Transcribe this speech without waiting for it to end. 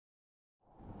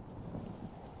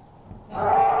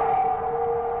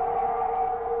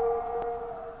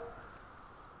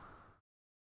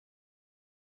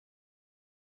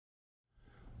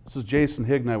This is Jason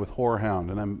Hignite with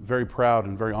HorrorHound, and I'm very proud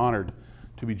and very honored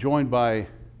to be joined by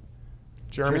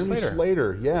Jeremy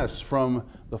Slater, yes, from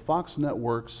the Fox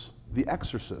Network's The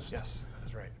Exorcist. Yes,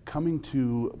 that's right. Coming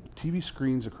to TV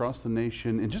screens across the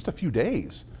nation in just a few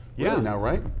days. Yeah. Really now,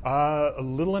 right? A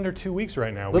little under 2 weeks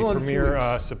right now. We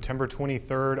premiere September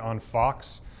 23rd on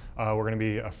Fox. We're going to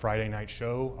be a Friday night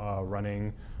show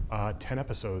running 10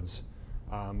 episodes.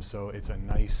 So it's a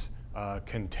nice,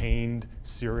 contained,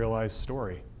 serialized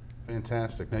story.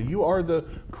 Fantastic. Now, you are the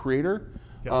creator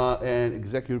Yes. and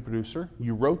executive producer.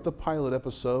 You wrote the pilot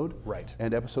episode. Right.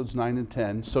 And episodes 9 and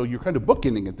 10. So you're kind of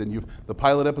bookending it then. You've the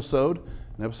pilot episode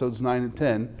and episodes 9 and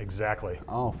 10. Exactly.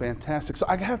 Oh, fantastic. So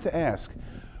I have to ask,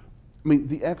 I mean,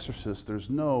 The Exorcist, there's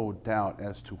no doubt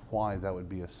as to why that would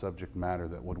be a subject matter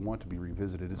that would want to be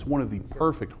revisited. It's one of the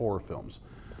perfect horror films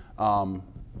and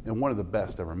one of the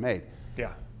best ever made.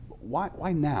 Yeah.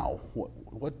 Why now?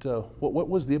 What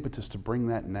was the impetus to bring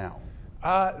that now?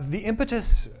 The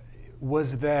impetus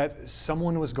was that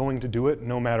someone was going to do it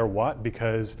no matter what,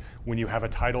 because when you have a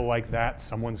title like that,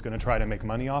 someone's going to try to make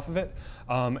money off of it.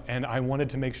 And I wanted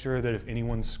to make sure that if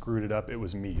anyone screwed it up, it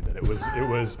was me. That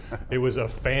it was a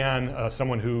fan,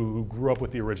 someone who grew up with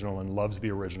the original and loves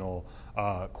the original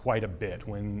quite a bit.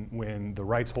 When the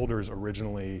rights holders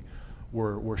originally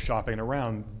were shopping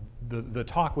around, the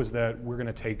talk was that we're going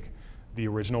to take the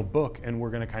original book and we're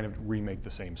going to kind of remake the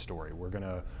same story. We're going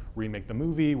to remake the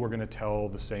movie. We're going to tell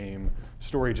the same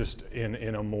story just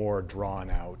in a more drawn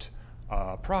out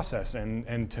process.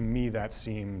 And to me, that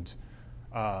seemed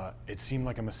it seemed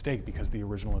like a mistake, because the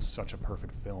original is such a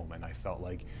perfect film, and I felt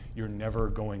like you're never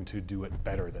going to do it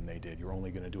better than they did. You're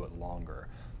only going to do it longer.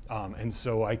 And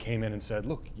so I came in and said,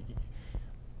 look,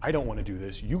 I don't want to do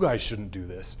this. You guys shouldn't do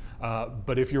this.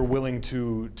 But if you're willing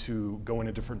to go in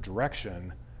a different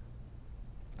direction,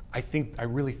 I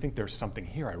really think there's something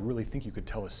here. I really think you could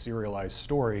tell a serialized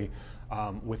story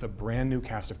with a brand new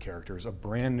cast of characters, a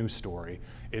brand new story.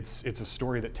 It's a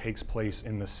story that takes place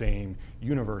in the same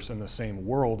universe, in the same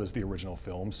world as the original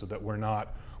film, so that we're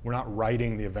not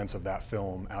writing the events of that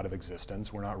film out of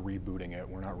existence. We're not rebooting it.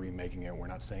 We're not remaking it. We're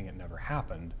not saying it never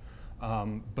happened.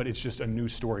 But it's just a new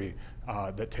story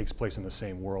that takes place in the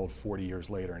same world 40 years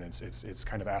later, and it's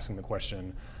kind of asking the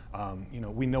question.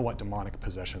 We know what demonic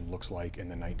possession looks like in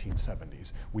the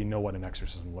 1970s. We know what an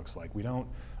exorcism looks like. We don't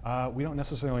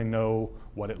necessarily know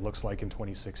what it looks like in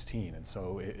 2016, and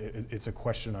so it's a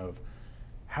question of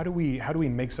how do we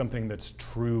make something that's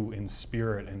true in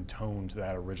spirit and tone to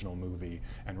that original movie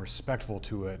and respectful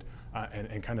to it,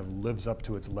 and kind of lives up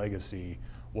to its legacy,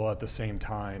 while at the same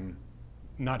time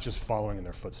not just following in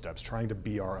their footsteps, trying to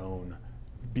be our own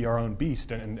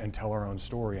beast and tell our own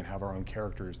story and have our own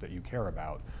characters that you care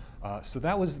about. So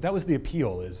that was the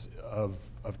appeal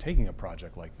of taking a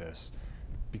project like this,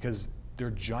 because they're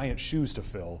giant shoes to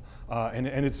fill, and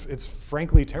it's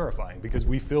frankly terrifying, because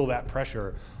we feel that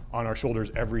pressure on our shoulders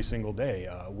every single day.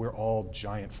 We're all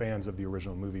giant fans of the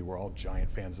original movie. We're all giant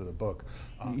fans of the book.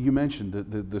 You mentioned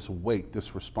this weight,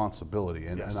 this responsibility,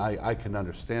 and, Yes. and I can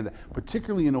understand that,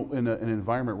 particularly in an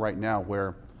environment right now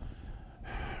where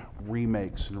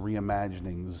remakes and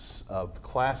reimaginings of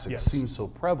classics Yes. seem so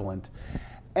prevalent.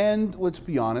 And let's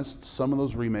be honest, some of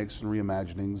those remakes and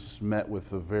reimaginings met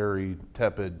with a very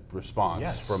tepid response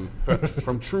Yes.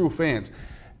 from true fans.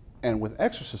 And with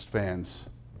Exorcist fans,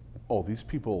 oh, these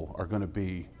people are going to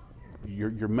be,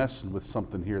 you're messing with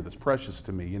something here that's precious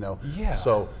to me, you know? Yeah.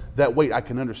 So that weight, I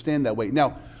can understand that weight.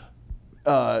 Now,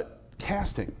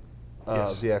 casting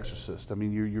Yes. The Exorcist. I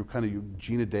mean, you're kind of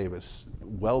Gina Davis.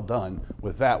 Well done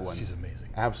with that one. She's amazing.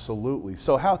 Absolutely.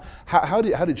 So how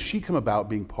did she come about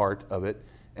being part of it,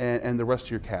 and the rest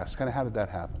of your cast? Kind of how did that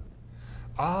happen?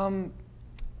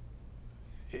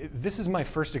 This is my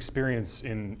first experience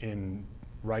in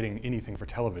writing anything for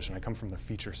television. I come from the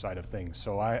feature side of things,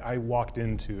 so I walked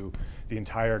into the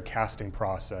entire casting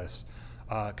process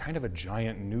kind of a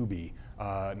giant newbie,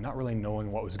 not really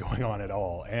knowing what was going on at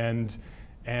all.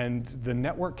 And the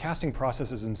network casting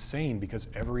process is insane, because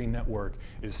every network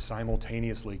is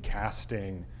simultaneously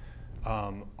casting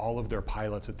all of their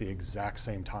pilots at the exact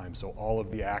same time. So all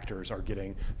of the actors are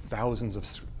getting thousands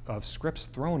of scripts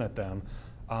thrown at them.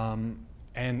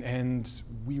 And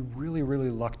we really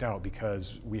lucked out,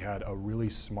 because we had a really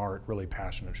smart, really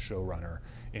passionate showrunner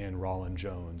in Roland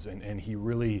Jones, and he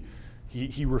really,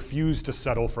 he refused to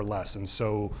settle for less. And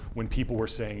so when people were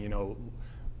saying,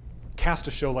 cast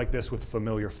a show like this with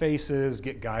familiar faces,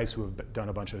 get guys who have done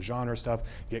a bunch of genre stuff,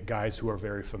 get guys who are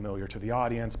very familiar to the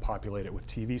audience, populate it with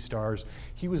TV stars.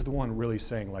 He was the one really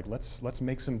saying, like, let's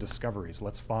make some discoveries.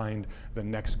 Let's find the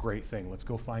next great thing. Let's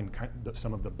go find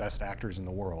some of the best actors in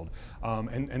the world.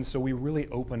 And so we really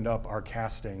opened up our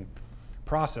casting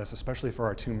process, especially for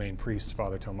our two main priests,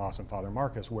 Father Tomas and Father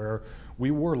Marcus, where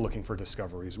we were looking for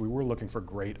discoveries. We were looking for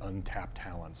great untapped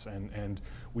talents, and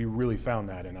we really found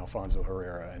that in Alfonso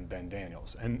Herrera and Ben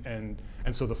Daniels. And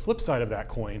so the flip side of that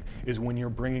coin is when you're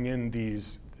bringing in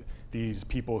these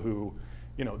people who,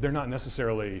 you know, they're not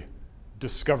necessarily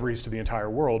discoveries to the entire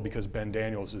world, because Ben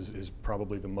Daniels is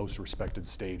probably the most respected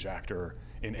stage actor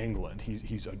in England.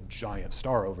 He's a giant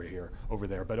star over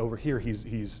there, but over here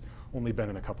he's only been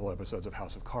in a couple episodes of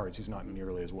House of Cards. He's not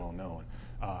nearly as well known.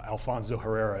 Alfonso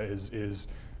Herrera is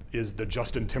the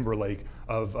Justin Timberlake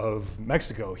of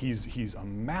Mexico. He's a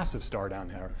massive star down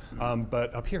there,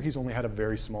 but up here he's only had a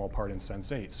very small part in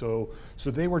Sense8. So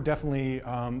they were definitely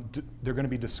they're going to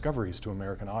be discoveries to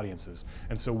American audiences,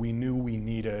 and so we knew we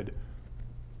needed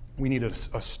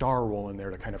a star role in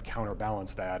there to kind of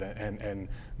counterbalance that and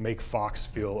make Fox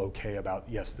feel okay about,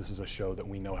 yes, this is a show that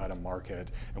we know how to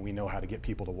market and we know how to get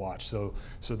people to watch. So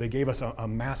they gave us a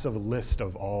massive list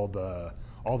of all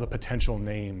the potential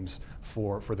names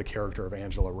for the character of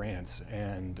Angela Rance,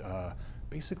 and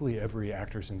basically every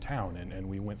actor's in town, and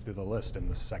we went through the list, and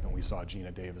the second we saw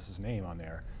Gina Davis's name on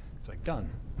there, it's like,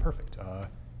 done, perfect.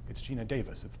 It's Gina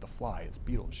Davis, it's The Fly, it's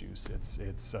Beetlejuice,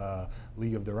 it's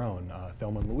League of Their Own,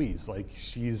 Thelma and Louise. Like,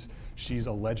 she's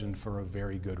a legend for a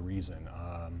very good reason.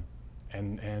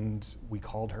 And we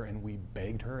called her and we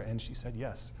begged her, and she said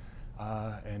yes.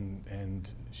 And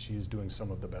she's doing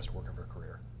some of the best work of her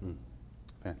career.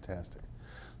 Fantastic.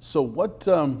 So what,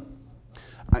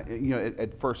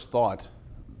 at first thought,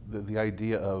 the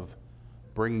idea of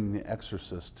bringing The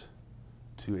Exorcist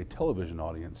to a television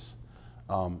audience,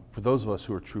 for those of us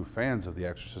who are true fans of The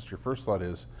Exorcist, your first thought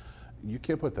is, you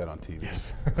can't put that on TV.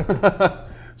 Yes.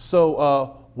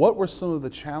 So what were some of the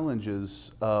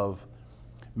challenges of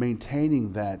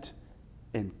maintaining that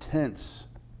intense,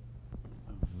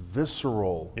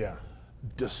 visceral,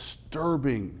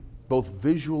 disturbing, both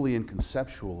visually and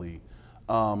conceptually,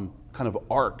 kind of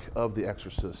arc of The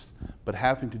Exorcist, but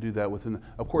having to do that within,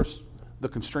 of course, the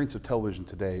constraints of television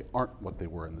today aren't what they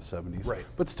were in the 70s. Right.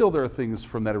 But still, there are things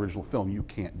from that original film you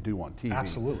can't do on TV.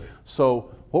 Absolutely.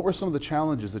 So what were some of the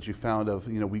challenges that you found of,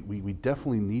 we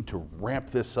definitely need to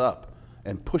ramp this up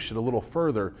and push it a little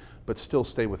further, but still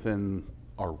stay within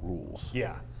our rules?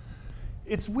 Yeah.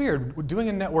 It's weird. Doing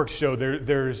a network show,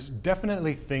 there's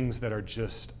definitely things that are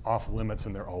just off limits,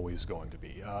 and they're always going to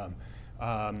be.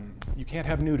 You can't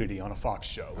have nudity on a Fox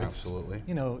show. Absolutely.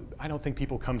 I don't think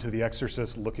people come to The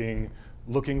Exorcist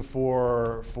looking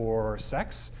for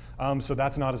sex, so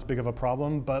that's not as big of a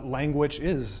problem. But language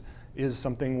is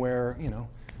something where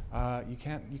you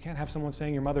can't have someone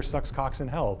saying your mother sucks cocks in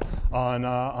hell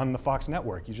on the Fox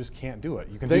network. You just can't do it.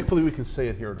 Thankfully, we can say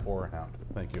it here at HorrorHound.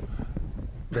 Thank you.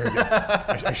 Very good.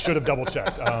 I should have double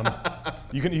checked.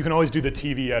 You can always do the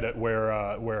TV edit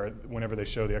where whenever they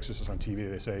show The Exorcist on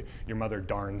TV, they say your mother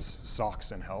darns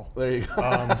socks in hell. There you go.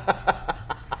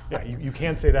 Yeah, you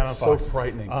can say that on Fox. So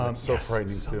frightening. So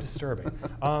frightening so too. Disturbing.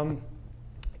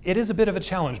 It is a bit of a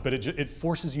challenge, but it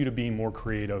forces you to be more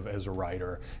creative as a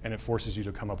writer, and it forces you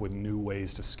to come up with new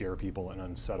ways to scare people and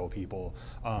unsettle people.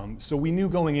 So we knew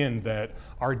going in that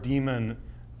our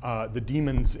the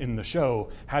demons in the show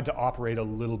had to operate a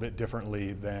little bit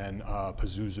differently than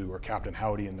Pazuzu or Captain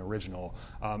Howdy in the original,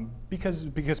 because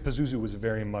Pazuzu was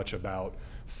very much about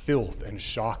filth and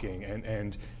shocking,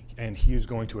 and he is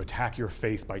going to attack your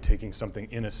faith by taking something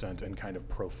innocent and kind of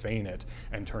profane it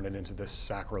and turn it into this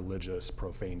sacrilegious,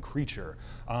 profane creature.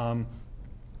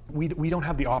 We don't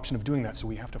have the option of doing that, so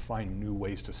we have to find new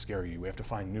ways to scare you. We have to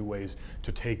find new ways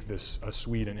to take a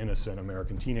sweet and innocent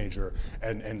American teenager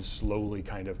and slowly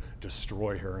kind of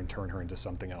destroy her and turn her into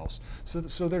something else.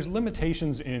 So there's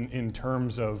limitations in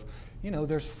terms of,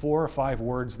 there's 4 or 5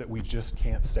 words that we just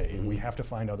can't say. We have to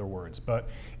find other words. But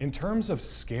in terms of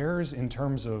scares, in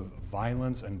terms of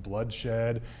violence and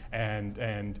bloodshed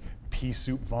and pea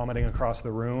soup vomiting across the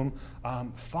room,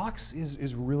 Fox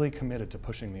is really committed to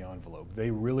pushing the envelope. They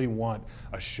really want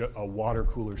a water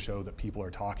cooler show that people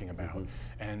are talking about,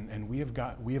 and we have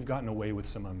gotten away with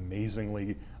some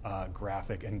amazingly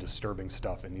graphic and disturbing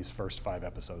stuff in these first 5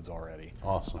 episodes already.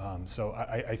 Awesome. So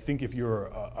I think if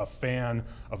you're a fan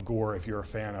of gore, if you're a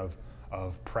fan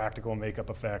of practical makeup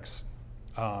effects,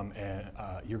 and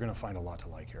you're going to find a lot to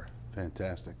like here.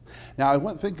 Fantastic. Now, I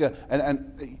want to think, and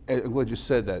I'm glad you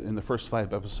said that. In the first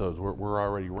 5 episodes, we're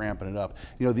already ramping it up.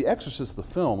 You know, The Exorcist, the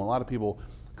film, a lot of people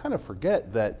kind of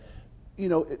forget that, you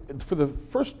know, for the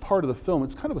first part of the film,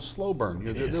 it's kind of a slow burn.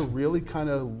 They're really kind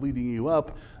of leading you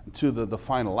up to the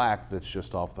final act that's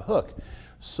just off the hook.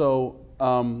 So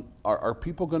are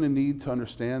people going to need to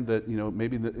understand that, you know,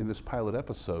 maybe in this pilot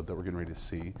episode that we're getting ready to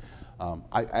see,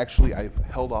 I've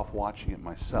held off watching it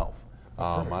myself.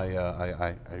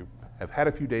 I have had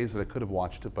a few days that I could have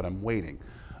watched it, but I'm waiting.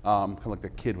 Kind of like the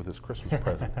kid with his Christmas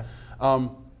present.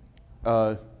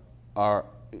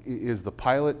 Is the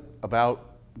pilot about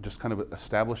just kind of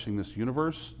establishing this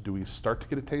universe? Do we start to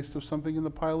get a taste of something in the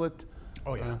pilot?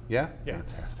 Oh yeah. Yeah? Yeah.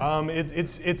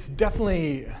 Fantastic. It's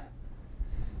definitely,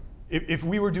 if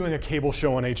we were doing a cable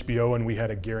show on HBO and we had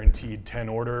a guaranteed 10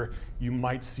 order, you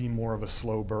might see more of a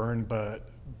slow burn, but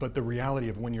the reality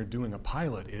of when you're doing a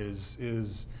pilot is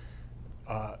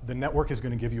the network is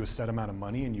going to give you a set amount of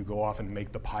money, and you go off and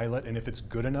make the pilot, and if it's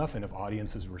good enough and if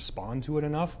audiences respond to it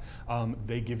enough,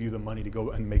 they give you the money to go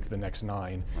and make the next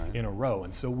 9 in a row.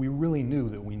 And so we really knew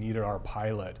that we needed our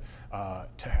pilot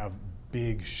to have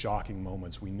big, shocking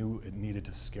moments. We knew it needed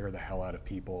to scare the hell out of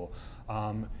people.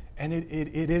 And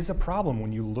it is a problem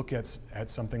when you look at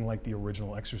something like the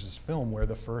original Exorcist film, where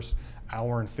the first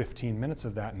hour and 15 minutes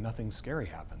of that, nothing scary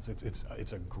happens.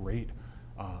 It's a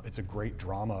great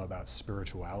drama about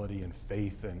spirituality and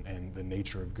faith and the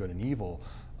nature of good and evil.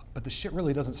 But the shit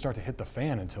really doesn't start to hit the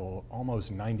fan until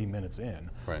almost 90 minutes in,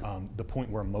 right. The point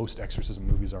where most exorcism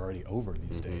movies are already over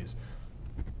these days.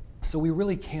 So we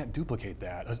really can't duplicate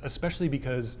that, especially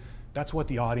because that's what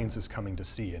the audience is coming to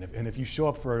see. And if you show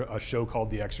up for a show called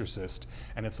The Exorcist,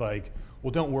 and it's like,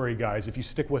 well, don't worry, guys, if you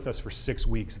stick with us for 6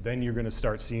 weeks, then you're going to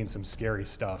start seeing some scary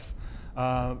stuff.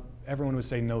 Everyone would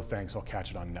say, no thanks, I'll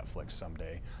catch it on Netflix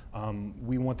someday.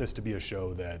 We want this to be a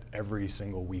show that every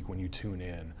single week when you tune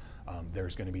in,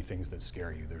 there's going to be things that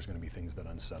scare you. There's going to be things that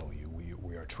unsettle you.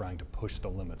 We are trying to push the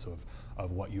limits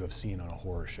of what you have seen on a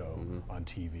horror show on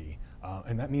TV.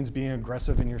 And that means being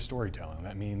aggressive in your storytelling.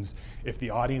 That means if the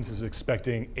audience is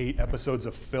expecting 8 episodes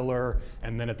of filler,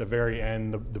 and then at the very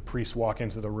end, the priests walk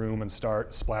into the room and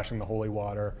start splashing the holy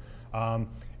water,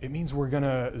 it means we're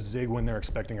gonna zig when they're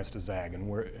expecting us to zag, and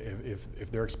if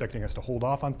they're expecting us to hold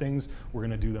off on things, we're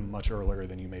gonna do them much earlier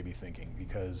than you may be thinking,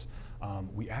 because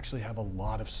we actually have a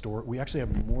lot of story. We actually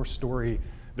have more story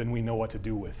than we know what to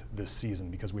do with this season,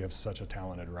 because we have such a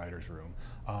talented writer's room.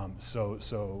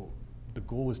 So the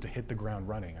goal is to hit the ground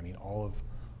running. I mean, all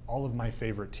of my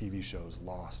favorite TV shows,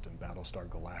 Lost and Battlestar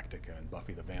Galactica and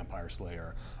Buffy the Vampire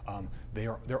Slayer,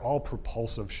 they're all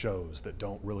propulsive shows that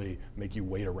don't really make you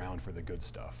wait around for the good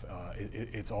stuff.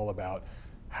 It's all about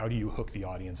how do you hook the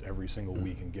audience every single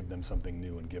week and give them something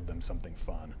new and give them something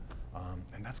fun.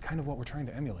 And that's kind of what we're trying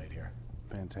to emulate here.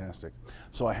 Fantastic.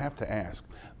 So I have to ask,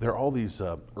 there are all these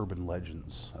urban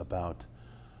legends about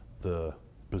the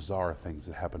bizarre things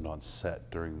that happened on set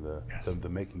during the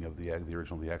making of the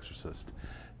original The Exorcist.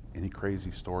 Any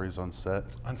crazy stories on set?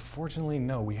 Unfortunately,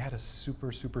 no. We had a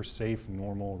super, super safe,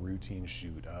 normal, routine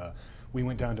shoot. We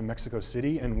went down to Mexico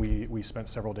City, and we spent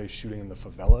several days shooting in the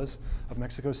favelas of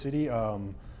Mexico City,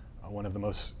 one of the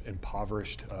most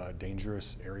impoverished,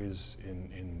 dangerous areas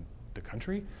in the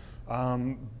country.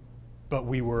 But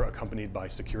we were accompanied by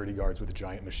security guards with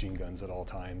giant machine guns at all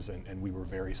times, and we were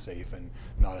very safe, and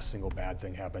not a single bad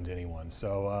thing happened to anyone.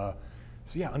 So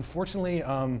yeah, unfortunately,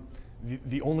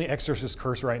 the only Exorcist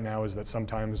curse right now is that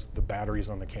sometimes the batteries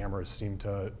on the cameras seem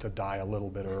to die a little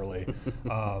bit early,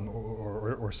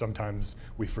 or sometimes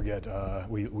we forget,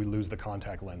 we lose the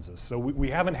contact lenses. So we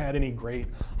haven't had any great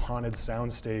haunted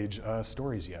soundstage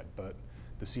stories yet, but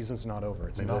the season's not over.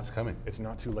 It's coming. It's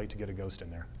not too late to get a ghost in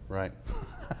there. Right.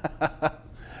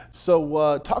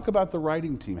 So talk about the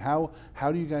writing team. How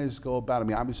do you guys go about it? I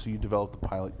mean, obviously you developed the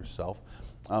pilot yourself.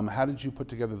 How did you put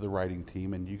together the writing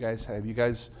team? And have you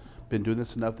guys been doing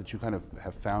this enough that you kind of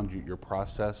have found your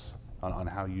process on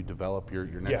how you develop your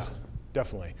next? Yeah,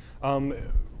 definitely.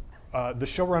 The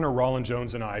showrunner, Roland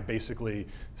Jones, and I basically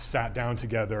sat down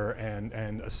together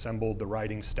and assembled the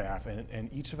writing staff, and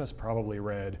each of us probably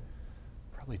read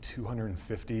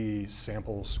 250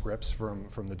 sample scripts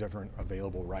from the different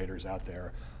available writers out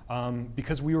there,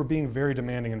 because we were being very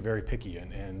demanding and very picky,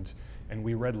 and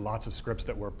we read lots of scripts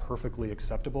that were perfectly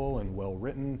acceptable and well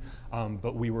written,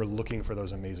 but we were looking for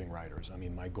those amazing writers. I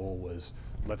mean, my goal was,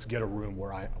 let's get a room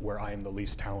where I am the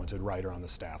least talented writer on the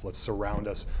staff. Let's surround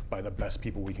us by the best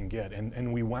people we can get,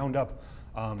 and we wound up.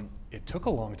 It took a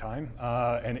long time,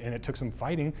 and it took some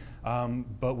fighting,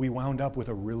 but we wound up with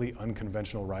a really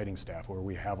unconventional writing staff where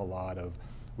we have a lot of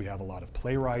We have a lot of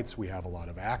playwrights, we have a lot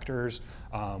of actors,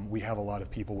 we have a lot of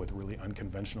people with really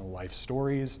unconventional life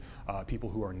stories,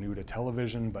 people who are new to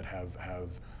television but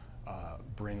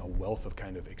bring a wealth of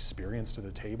kind of experience to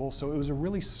the table. So it was a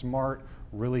really smart,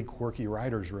 really quirky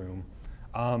writer's room.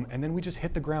 And then we just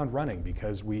hit the ground running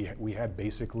because we had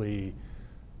basically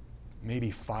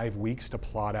maybe 5 weeks to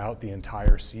plot out the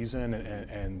entire season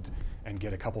and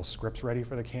get a couple scripts ready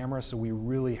for the camera. So we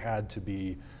really had to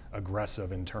be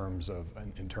aggressive in terms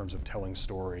of telling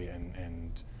story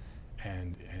and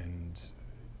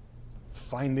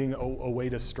finding a way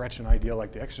to stretch an idea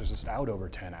like The Exorcist out over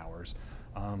 10 hours.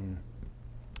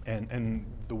 And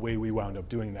the way we wound up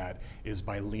doing that is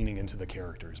by leaning into the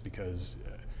characters, because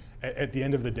at the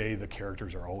end of the day, the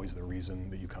characters are always the reason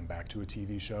that you come back to a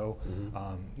TV show.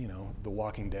 You know, The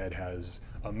Walking Dead has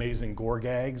amazing gore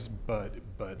gags, but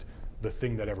the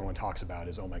thing that everyone talks about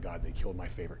is, oh my God, they killed my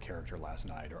favorite character last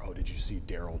night, or oh, did you see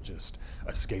Daryl just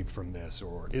escape from this,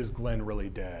 or is Glenn really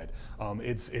dead?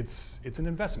 It's an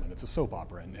investment. It's a soap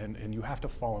opera, and you have to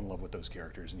fall in love with those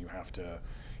characters, and you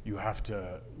have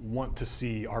to want to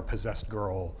see our possessed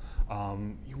girl.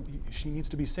 She needs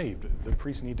to be saved. The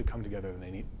priests need to come together, and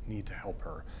they need to help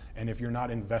her. And if you're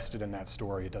not invested in that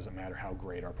story, it doesn't matter how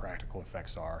great our practical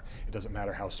effects are. It doesn't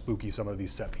matter how spooky some of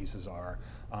these set pieces are.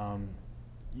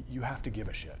 You have to give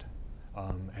a shit.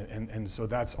 And so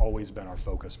that's always been our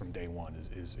focus from day one,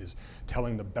 is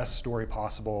telling the best story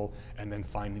possible and then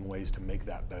finding ways to make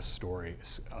that best story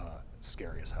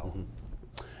scary as hell.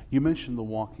 You mentioned The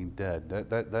Walking Dead.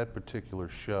 That particular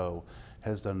show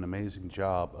has done an amazing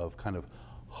job of kind of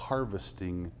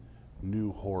harvesting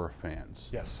new horror fans.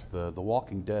 Yes. The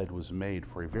Walking Dead was made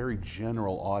for a very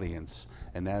general audience,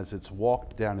 and as it's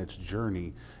walked down its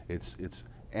journey, it's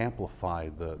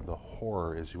amplified the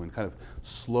horror as you went, kind of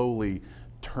slowly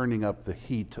turning up the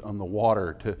heat on the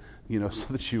water to, you know,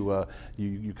 so that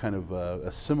you kind of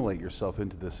assimilate yourself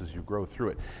into this as you grow through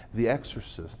it. The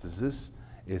Exorcist,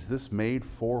 is this made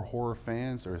for horror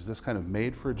fans, or is this kind of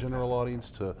made for a general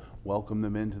audience to welcome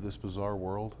them into this bizarre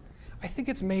world? I think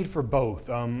it's made for both.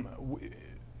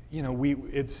 You know,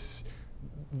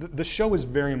 the show is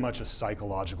very much a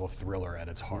psychological thriller at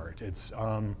its heart. It's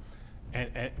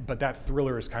but that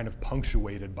thriller is kind of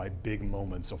punctuated by big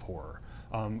moments of horror.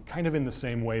 Kind of in the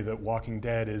same way that Walking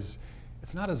Dead is,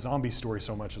 it's not a zombie story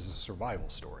so much as a survival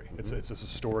story. It's a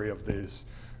story of these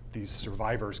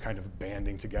survivors kind of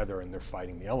banding together, and they're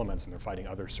fighting the elements, and they're fighting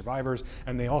other survivors,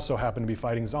 and they also happen to be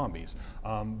fighting zombies.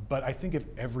 But I think if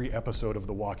every episode of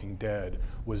The Walking Dead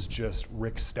was just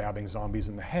Rick stabbing zombies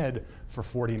in the head for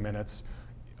 40 minutes,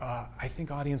 I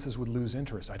think audiences would lose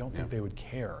interest. I don't think they would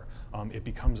care. It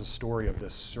becomes a story of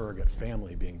this surrogate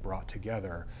family being brought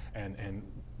together and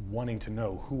wanting to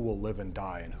know who will live and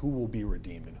die, and who will be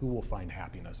redeemed, and who will find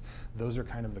happiness. Those are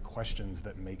kind of the questions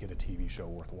that make it a TV show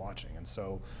worth watching. And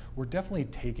so we're definitely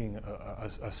taking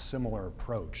a similar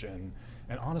approach. And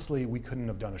honestly, we couldn't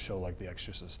have done a show like The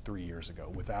Exorcist 3 years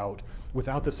ago without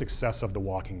the success of The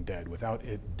Walking Dead, without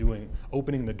it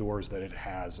opening the doors that it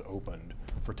has opened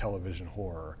for television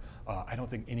horror. I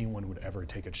don't think anyone would ever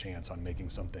take a chance on making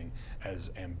something as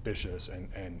ambitious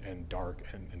and dark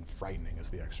and frightening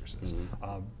as The Exorcist.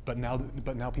 But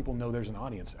now people know there's an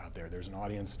audience out there. There's an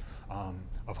audience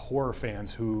of horror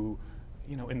fans who,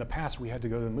 you know, in the past we had to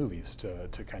go to the movies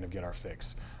to kind of get our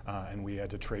fix, and we had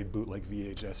to trade bootleg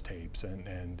VHS tapes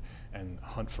and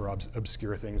hunt for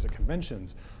obscure things at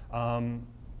conventions.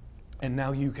 And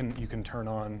now you can turn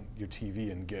on your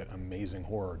TV and get amazing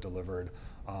horror delivered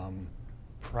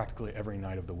practically every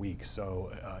night of the week.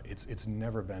 So it's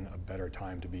never been a better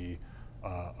time to be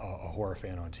a horror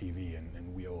fan on TV,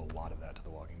 and we owe a lot of that to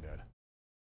The Walking Dead.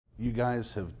 You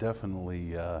guys have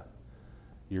definitely,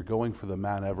 you're going for the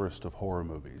Mount Everest of horror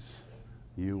movies.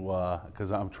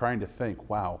 Because I'm trying to think,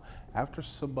 wow, after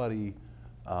somebody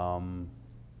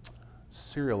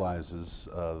serializes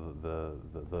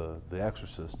the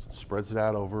Exorcist, spreads it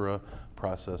out over a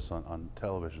process on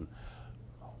television,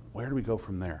 where do we go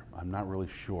from there? I'm not really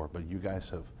sure, but you guys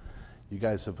have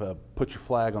put your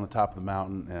flag on the top of the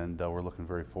mountain, and we're looking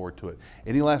very forward to it.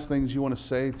 Any last things you want to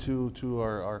say to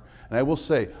our and I will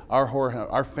say,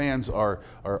 our fans are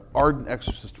ardent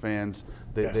Exorcist fans.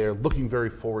 They are looking very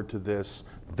forward to this.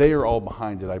 They are all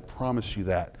behind it, I promise you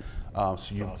that. So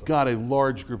you've awesome. Got a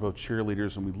large group of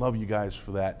cheerleaders, and we love you guys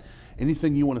for that.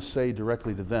 Anything you want to say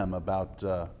directly to them about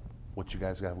what you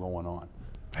guys have going on?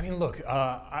 I mean, look,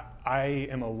 I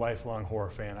am a lifelong horror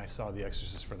fan. I saw The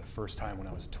Exorcist for the first time when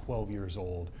I was 12 years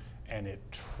old, and it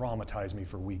traumatized me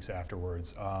for weeks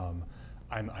afterwards.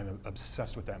 I'm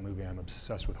obsessed with that movie. I'm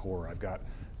obsessed with horror. I've got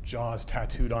Jaws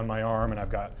tattooed on my arm, and I've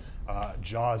got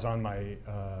Jaws on my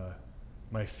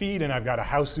my feed, and I've got a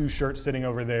Houseu shirt sitting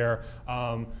over there.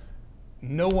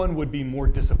 No one would be more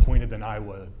disappointed than I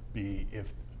would be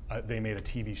if they made a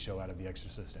TV show out of The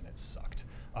Exorcist and it sucked.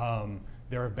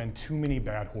 There have been too many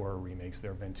bad horror remakes.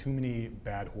 There have been too many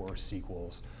bad horror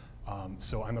sequels.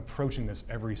 So I'm approaching this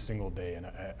every single day, and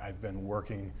I've been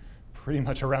working pretty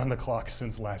much around the clock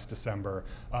since last December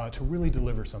to really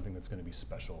deliver something that's going to be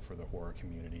special for the horror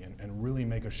community and really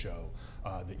make a show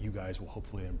that you guys will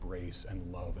hopefully embrace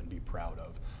and love and be proud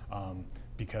of,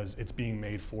 because it's being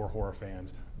made for horror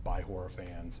fans, by horror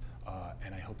fans,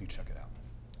 and I hope you check it out.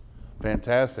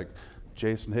 Fantastic.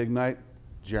 Jason Hignite,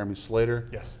 Jeremy Slater.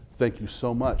 Yes. Thank you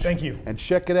so much. Thank you. And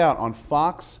check it out on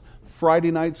Fox,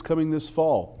 Friday nights coming this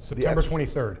fall. September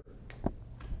 23rd.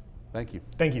 Thank you.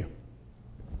 Thank you.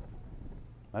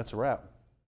 That's a wrap.